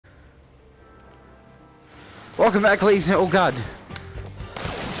Welcome back, ladies and... Oh, God.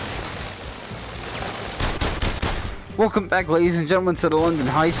 Welcome back, ladies and gentlemen, to the London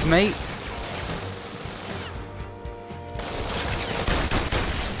heist, mate.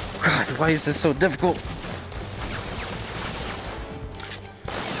 God, why is this so difficult?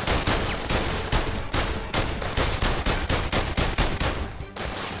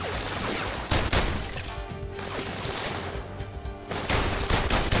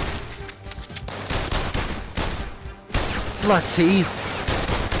 Bloody.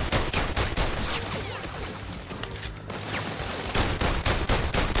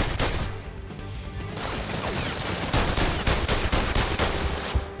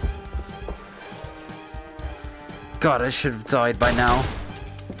 God, I should have died by now.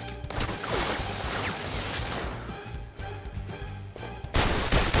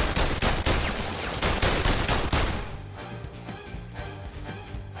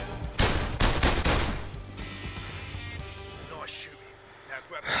 Nice shooting. Now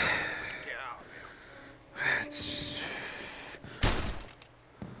grab the gun and we can get out of here. It's...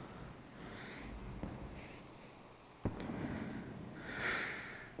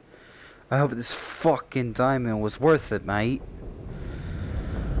 I hope this fucking diamond was worth it, mate.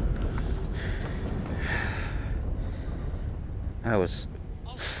 That was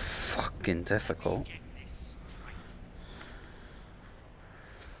fucking difficult.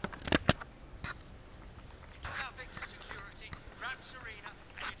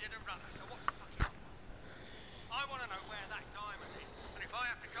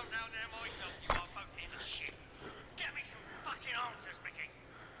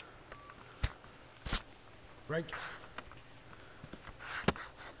 Frank.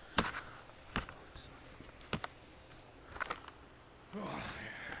 You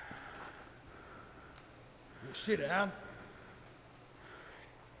sit down.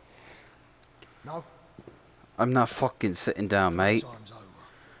 No. I'm not fucking sitting down, mate. Time's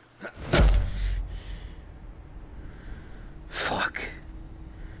over. Fuck.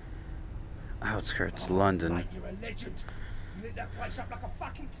 Outskirts London. Mate, you're a legend. You lit that place up like a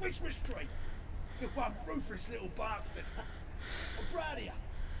fucking Christmas tree. You one ruthless little bastard. I'm proud of you.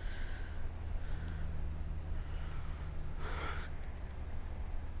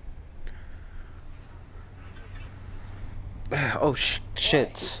 Oh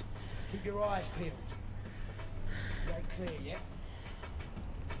shit. Keep your eyes peeled. You ain't clear yet.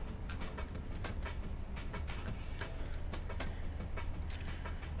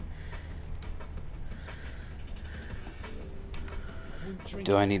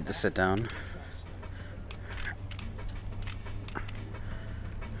 Do I need to sit down?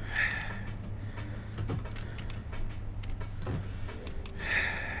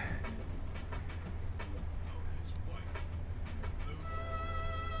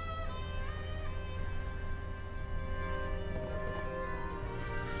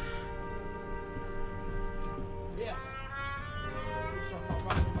 Yeah. Looks like our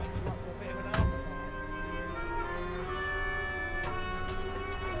Russian mates are up for a bit of an after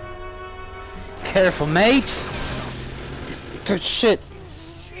party. Careful, mates! Good shit.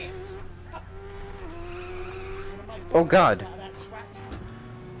 Oh God.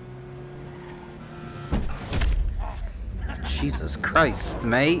 Jesus Christ,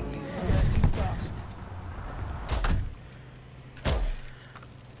 mate.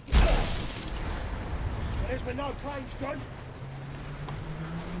 There's been no claims, Grunt.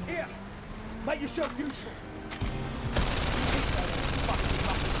 Here, make yourself useful.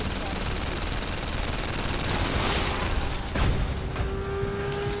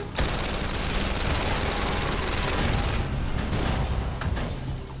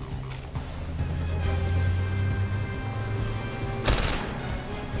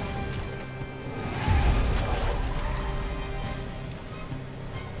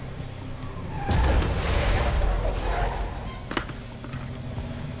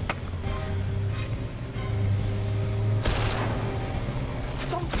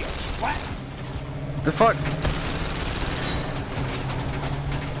 The fuck?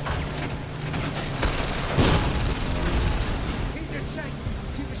 Keep your tank.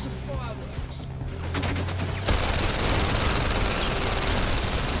 Give us some fireworks.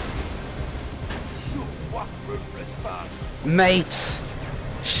 You what ruthless bastard. Mates!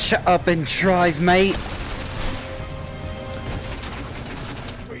 Shut up and drive, mate!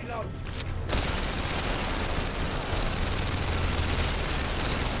 Reload.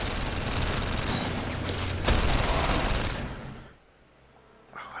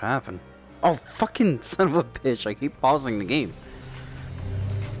 What happened? Oh, fucking son of a bitch, I keep pausing the game.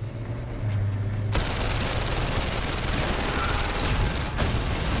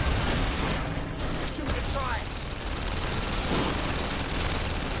 Shoot the tire.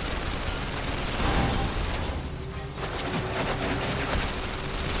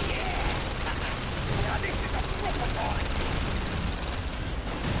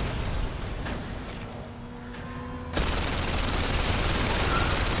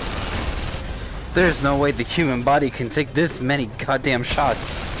 There's no way the human body can take this many goddamn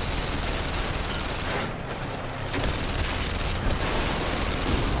shots.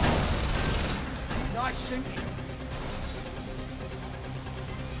 Nice shooting.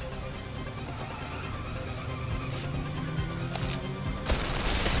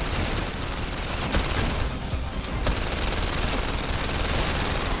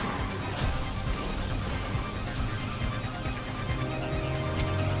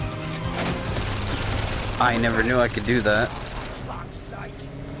 I never knew I could do that. Fuck's sake.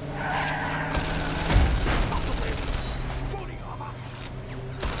 Body armor.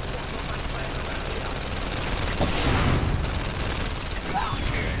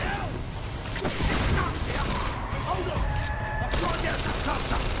 Fucking hell. Sick nuts here. Hold on. I'll try and get us up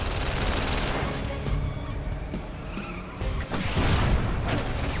closer.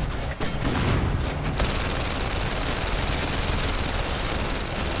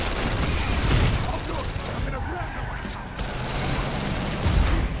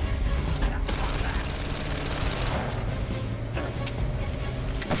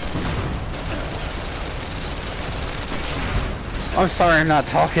 I'm sorry I'm not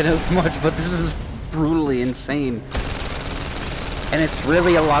talking as much, but this is brutally insane. And it's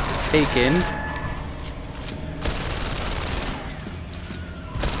really a lot to take in.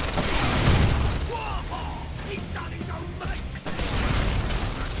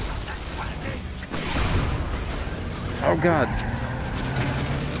 Oh god.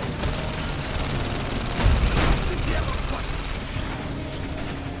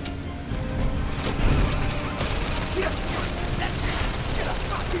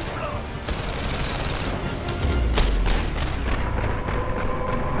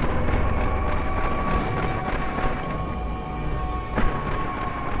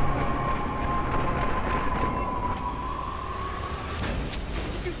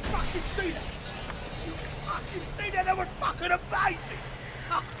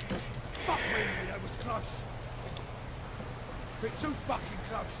 Bit too fucking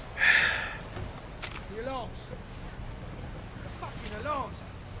close. The alarms. The fucking alarms.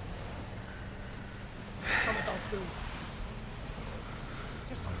 Someone don't feel right.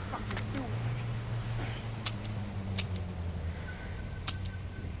 Just don't fucking feel right.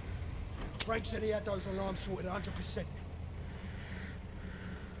 Frank said he had those alarms sorted 100%.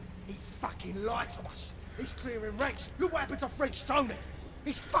 He fucking lied to us. He's clearing ranks. Look what happened to French Tony.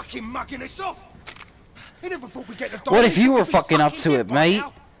 He's fucking mugging us off. He never thought we'd get the What if you were fucking up to it, mate?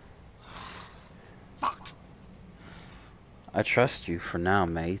 Fuck. I trust you for now,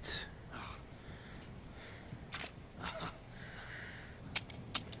 mate.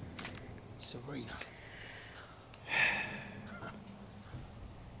 Serena.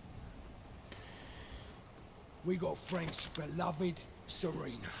 We got Frank's beloved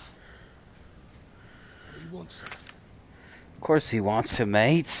Serena. And he wants her. Of course he wants to,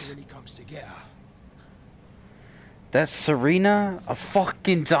 mate. So when he comes to get her. That's Serena? A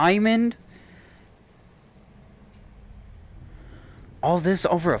fucking diamond? All this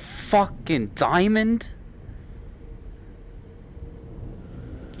over a fucking diamond?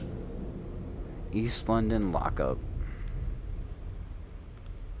 East London lockup.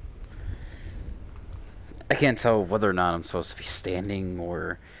 I can't tell whether or not I'm supposed to be standing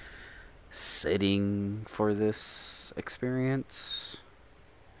or sitting for this experience.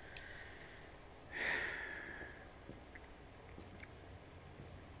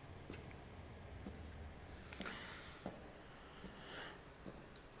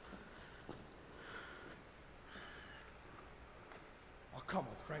 Oh, come on,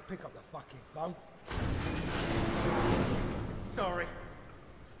 Frank, pick up the fucking phone. Sorry.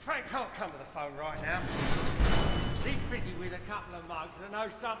 Frank can't come to the phone right now. He's busy with a couple of mugs that know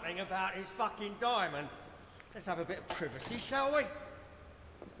something about his fucking diamond. Let's have a bit of privacy, shall we?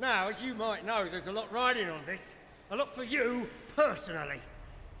 Now, as you might know, there's a lot riding on this. A lot for you, personally.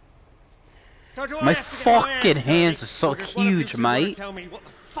 So do I My have to get fucking hands dirty, are so or does one of you huge, two wanna mate. Tell me what the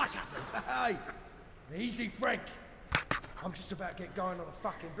fuck happened. Hey, easy, Frank. I'm just about to get going on a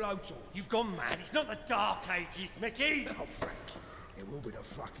fucking blowtorch. You've gone mad. It's not the Dark Ages, Mickey. Oh, Frank. It will be the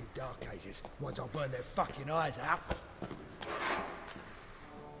fucking Dark Ages once I burn their fucking eyes out. The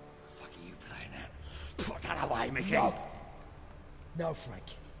fuck are you playing at? Put that away, Mickey. No. No, Frank.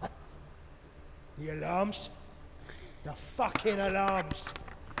 The alarms? The fucking alarms.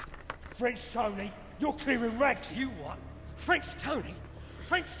 French Tony, you're clearing ranks. You what? French Tony?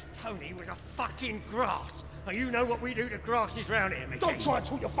 French Tony was a fucking grass. And you know what we do to grasses round here, Mickey. Don't try and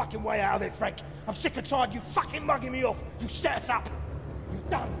talk your fucking way out of it, Frank. I'm sick and tired of you fucking mugging me off. You set us up. You're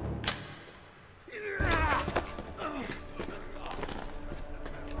done.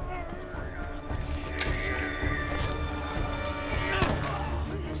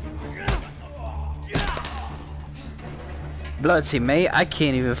 Bloody mate, I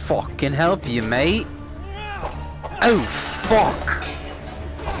can't even fucking help you, mate. Oh, fuck.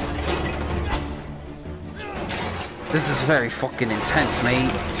 This is very fucking intense,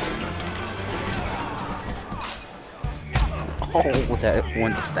 mate. Oh, that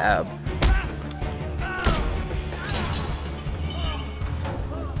one stab.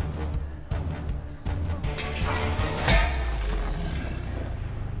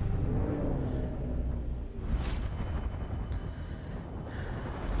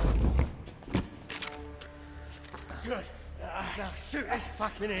 Good. Now shoot this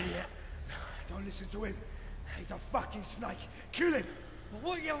fucking idiot. Don't listen to him. He's a fucking snake. Kill him.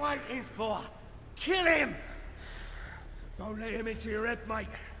 What are you waiting for? Kill him! Don't let him into your head, mate.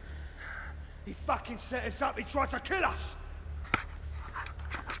 He fucking set us up. He tried to kill us.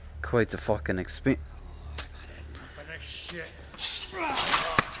 Quite a fucking experience. For this shit.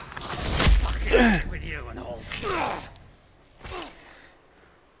 Fucking with you and all.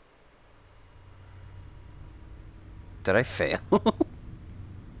 Did I fail?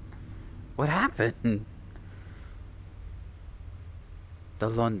 What happened? The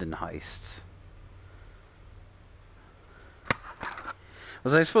London heist.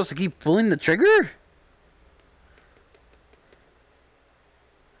 Was I supposed to keep pulling the trigger?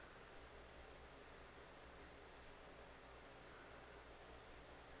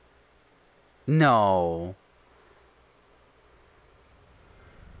 No.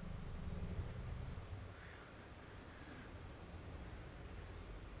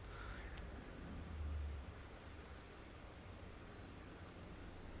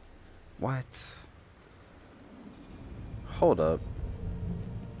 What? Hold up.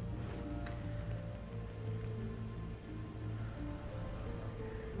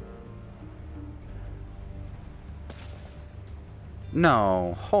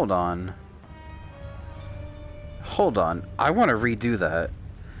 No, hold on. Hold on. I want to redo that.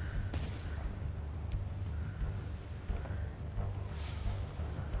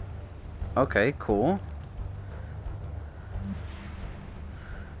 Okay, cool.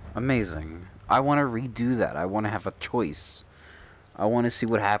 Amazing. I want to redo that. I want to have a choice. I want to see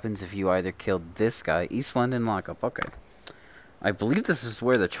what happens if you either killed this guy. East London lockup. Okay. I believe this is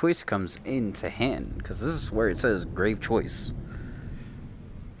where the choice comes into hand, because this is where it says grave choice.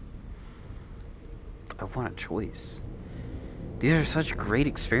 I want a choice. These are such great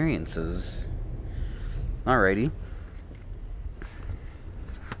experiences. Alrighty.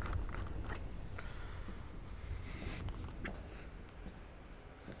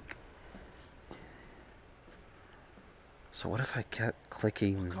 So what if I kept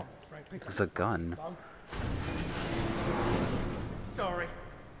clicking the gun? Sorry.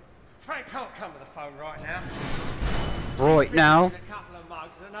 Frank can't come to the phone right now. Right now? There's a couple of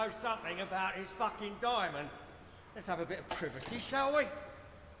mugs that know something about his fucking diamond. Let's have a bit of privacy, shall we?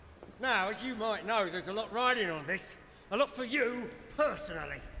 Now, as you might know, there's a lot riding on this. A lot for you,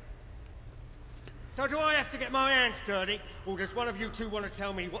 personally. So do I have to get my hands dirty, or does one of you two want to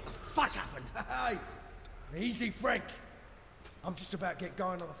tell me what the fuck happened? Hey, easy, Frank. I'm just about to get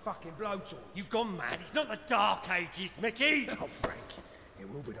going on a fucking blowtorch. You've gone mad. It's not the Dark Ages, Mickey. Oh, Frank. It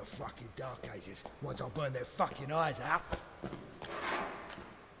will be the fucking Dark Ages once I burn their fucking eyes out. Fuck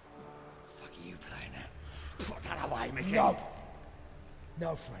are you playing at? Put that away, Mickey. No.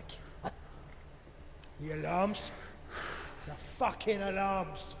 No, Frank. The alarms? The fucking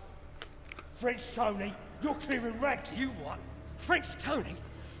alarms. French Tony, you're clearing ranks. You what? French Tony?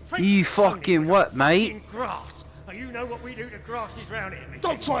 French You Tony fucking was what, a mate? fucking grass. And you know what we do to grasses round here, Mickey.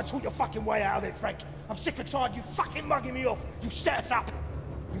 Don't try and talk your fucking way out of it, Frank. I'm sick and tired of you fucking mugging me off. You set us up.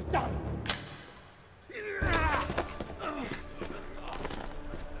 You're done.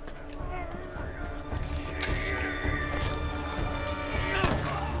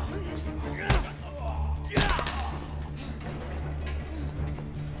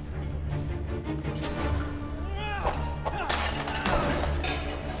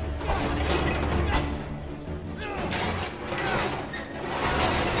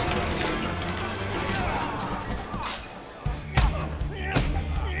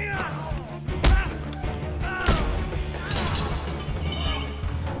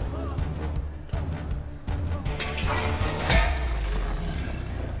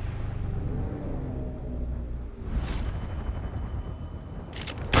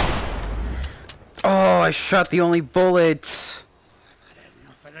 Oh, I shot the only bullet. I've had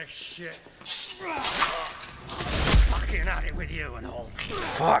enough of this shit. Fucking at it with you and all.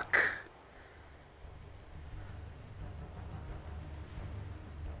 Fuck.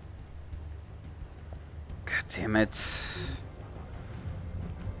 God damn it.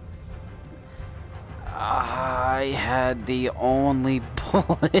 I had the only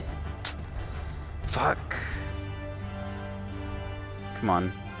bullet. Fuck. Come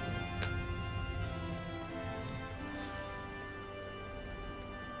on.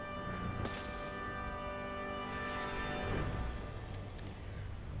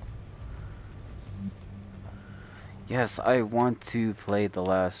 Yes, I want to play the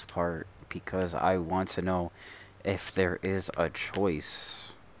last part because I want to know if there is a choice.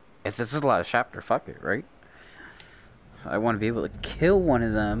 If this is the last chapter, fuck it, right? I want to be able to kill one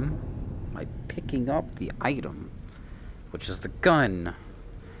of them by picking up the item, which is the gun.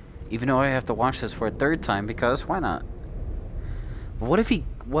 Even though I have to watch this for a third time because why not? But what if he...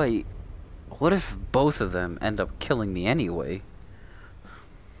 Wait. What if both of them end up killing me anyway?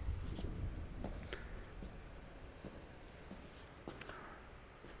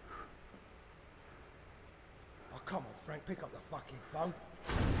 Come on, Frank, pick up the fucking phone.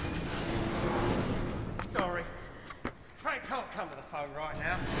 Sorry. Frank can't come to the phone right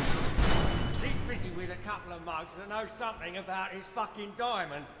now. He's busy with a couple of mugs that know something about his fucking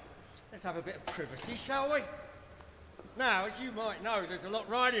diamond. Let's have a bit of privacy, shall we? Now, as you might know, there's a lot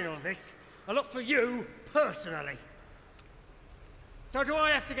riding on this. A lot for you, personally. So do I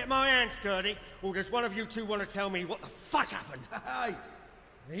have to get my hands dirty, or does one of you two want to tell me what the fuck happened? Hey,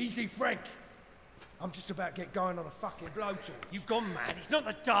 easy, Frank. I'm just about to get going on a fucking blowtorch. You've gone mad. It's not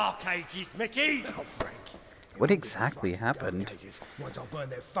the Dark Ages, Mickey. Oh, Frank. What exactly happened? Once I burn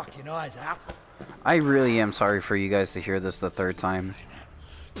their fucking eyes out. I really am sorry for you guys to hear this the third time.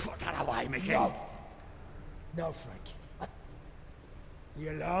 Put that away, Mickey. No. No, Frank. The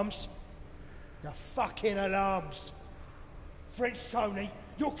alarms? The fucking alarms. French Tony,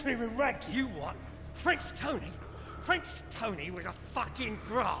 you're clearing ranks. You what? French Tony? French Tony was a fucking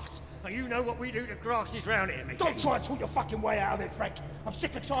grass. And you know what we do to grasses round here, Mickey. Don't try and talk your fucking way out of it, Frank. I'm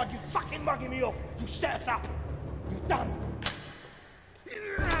sick and tired of you fucking mugging me off. You set us up. You're done.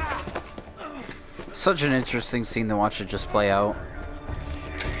 Such an interesting scene to watch it just play out.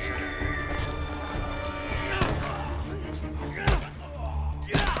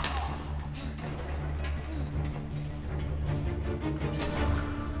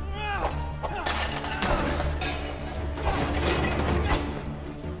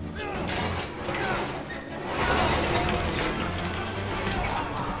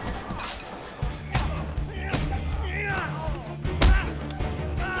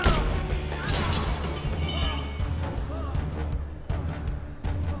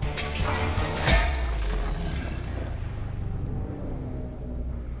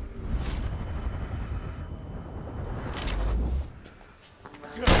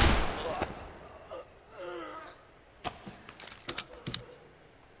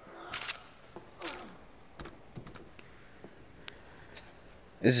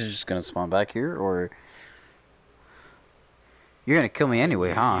 Is it just gonna spawn back here, or you're gonna kill me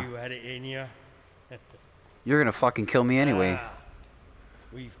anyway, huh? You had it in you. You're gonna fucking kill me anyway.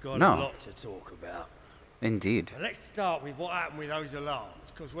 We've got No. a lot to talk about. Indeed. Let's start with what happened with those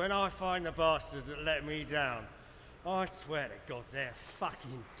alarms, because when I find the bastards that let me down, I swear to God, they're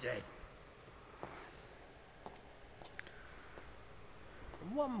fucking dead.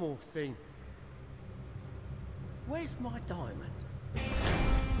 And one more thing. Where's my diamond?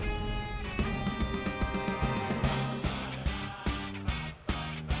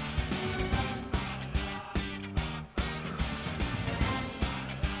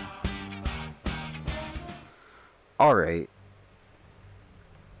 All right.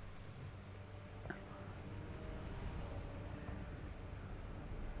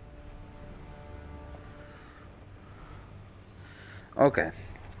 Okay.